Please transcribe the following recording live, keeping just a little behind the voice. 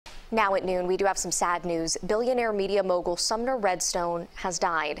Now at noon, we do have some sad news. Billionaire media mogul Sumner Redstone has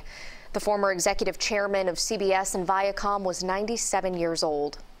died. The former executive chairman of CBS and Viacom was 97 years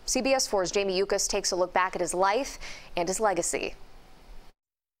old. CBS 4's Jamie Yuccas takes a look back at his life and his legacy.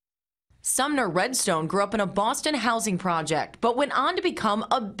 Sumner Redstone grew up in a Boston housing project, but went on to become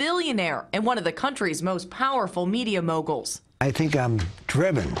a billionaire and one of the country's most powerful media moguls. I think I'm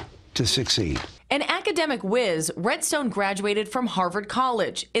driven to succeed. An academic whiz, Redstone graduated from Harvard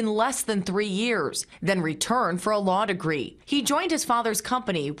College in less than 3 years, then returned for a law degree. He joined his father's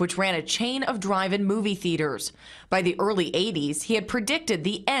company, which ran a chain of drive-in movie theaters. By the early 80s, he had predicted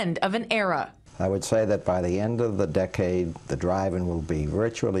the end of an era. I would say that by the end of the decade, the drive-in will be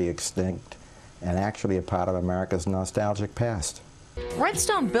virtually extinct and actually a part of America's nostalgic past.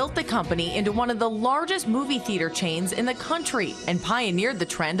 Redstone built the company into one of the largest movie theater chains in the country and pioneered the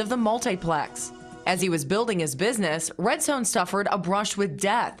trend of the multiplex. As he was building his business, Redstone suffered a brush with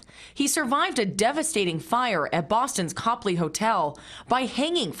death. He survived a devastating fire at Boston's Copley Hotel by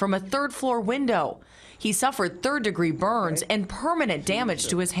hanging from a third-floor window. He suffered third-degree burns and permanent damage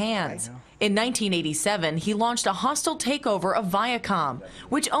to his hands. In 1987, he launched a hostile takeover of Viacom,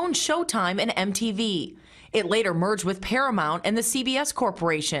 which owned Showtime and MTV. It later merged with Paramount and the CBS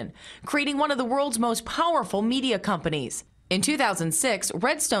Corporation, creating one of the world's most powerful media companies. In 2006,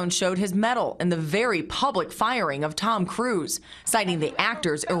 Redstone showed his mettle in the very public firing of Tom Cruise, citing the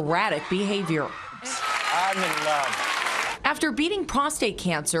actor's erratic behavior. I'm in love. After beating prostate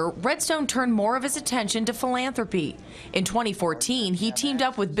cancer, Redstone turned more of his attention to philanthropy. In 2014, he teamed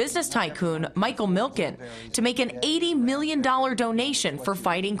up with business tycoon Michael Milken to make an $80 million donation for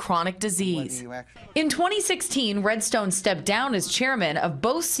fighting chronic disease. In 2016, Redstone stepped down as chairman of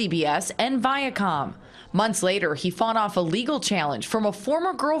both CBS and Viacom. Months later, he fought off a legal challenge from a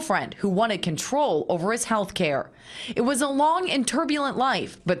former girlfriend who wanted control over his health care. It was a long and turbulent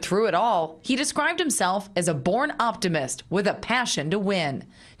life, but through it all, he described himself as a born optimist with a passion to win.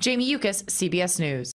 Jamie Yuccas, CBS News.